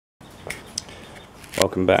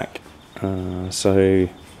Welcome back. So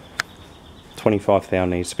 25 thou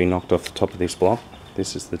needs to be knocked off the top of this block.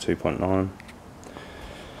 This is the 2.9.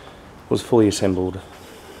 Was fully assembled.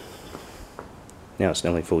 Now it's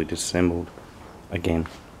nearly fully disassembled. Again,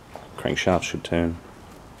 crankshaft should turn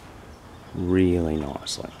really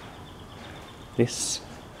nicely. This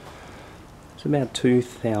is about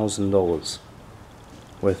 $2,000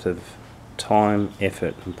 worth of time,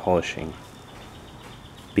 effort and polishing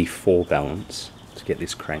before balance to get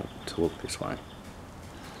this crank to look this way.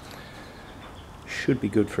 Should be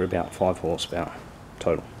good for about 5 horsepower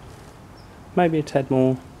total. Maybe a tad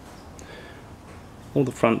more. All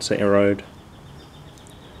the fronts are aeroed.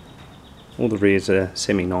 All the rears are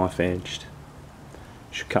semi-knife edged.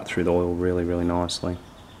 Should cut through the oil really, really nicely.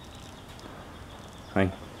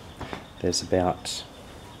 Okay. There's about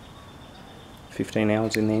 15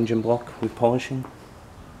 hours in the engine block with polishing.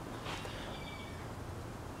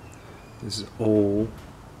 This is all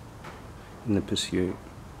in the pursuit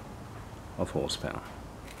of horsepower.